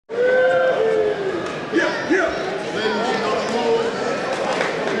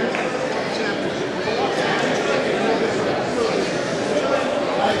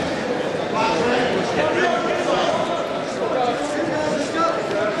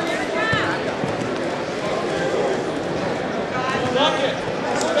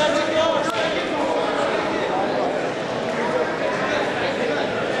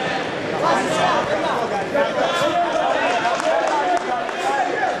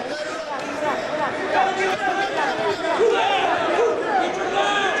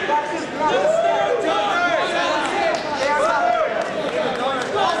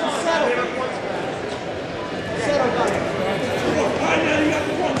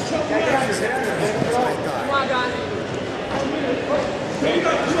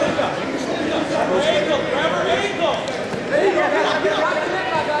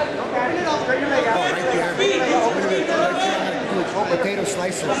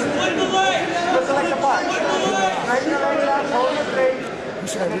Split the legs. Split the legs apart. Straighten your legs out, hold your straight.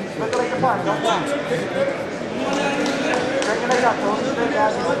 Split the legs apart, don't down. Straighten your legs out, hold your straight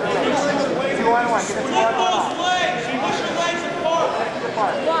down. 2 on 1, get it 2 on 1 off. Legs. Push your legs apart.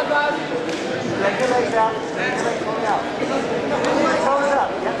 Apart. Come on, guys. Straighten your legs out, straighten your legs, hold it out. Hold it up,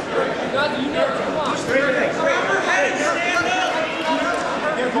 yep. Come on. Straighten your legs. Grab your head and stand up.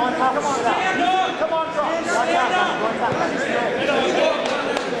 Go on top, come on, stand up. Come on, Trump. Go on top, go on top.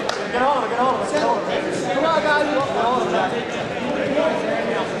 Get hold of it, get hold of it, get hold of it. Come on, guys. Get hold of it, guys.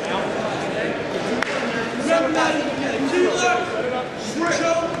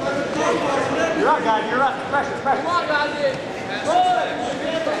 You're up, guys, you're up. Pressure, pressure. Come on, guys.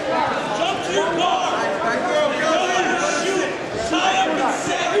 Jump to your guard. Shoot. Tie up and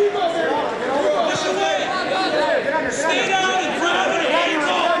set. Push away. Stay down and grab her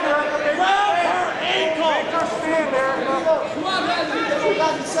ankle. Grab her ankle.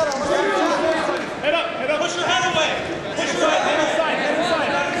 Head up, head up. Push your head away. Push your head inside. Head inside.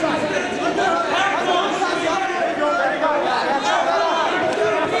 Back on.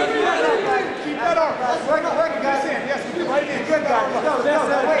 Keep that arm. Work it, guys. Yes, keep it right in. Good, guys. Go.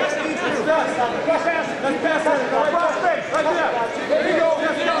 Wait, let's pass it. Let's pass it. Cross space. Right there. There you go.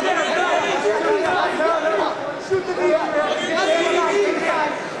 Shoot the knee. Go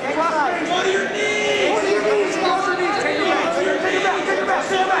to your knees. Take your back.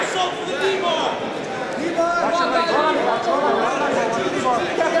 Set yourself for the knee bar. Watch your legs.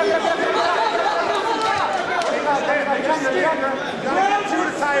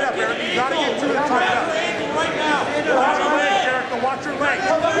 Tie it up, Eric. You gotta get to it, tie it up. Right now. Watch your legs, Eric. Watch your legs.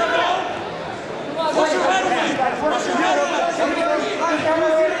 Push your head away. Push your head away.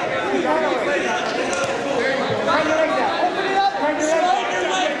 Turn your legs out. Open it up. Turn your legs out. Straighten your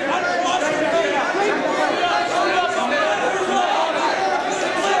leg. Uncross your feet. Split your legs.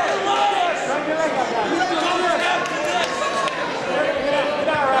 Turn your legs out, guys.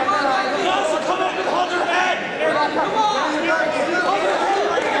 Come up and hold your head. Come on.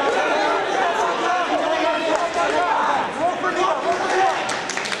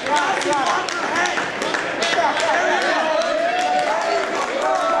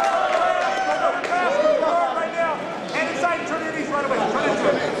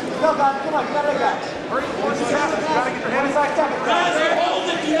 Go, guys. Come on, you gotta let go. Hurry, force the pass. You gotta get your hand inside seconds. Guys, hold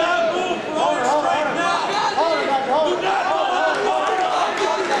it. Do not move. Hold it straight now. Hold it, guys. Hold it. Do not hold it.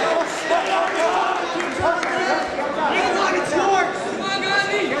 Stay on top. Hang on, it's yours. Come on, guys.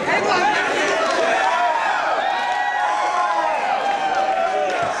 Hang on.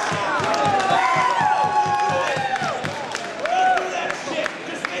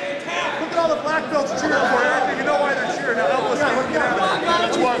 Look at all the black belts cheering for you. You know why they're cheering. Now help us get out of there.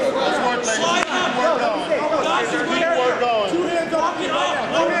 Let's work, ladies. Slide out. Two hands up. Two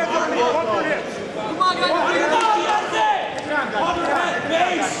hands up. Walk your hips. Come on, guys. That's it. Pump your head.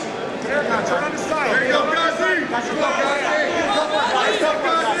 Base. Turn on the side. There you go, Gazi. Push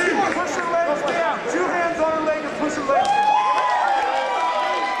your legs down. 2 hands on her leg and push her legs down.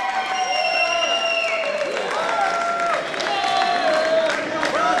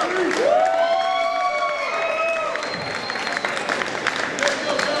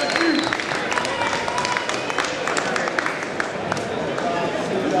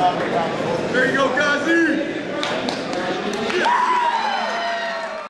 There you go, Gazi.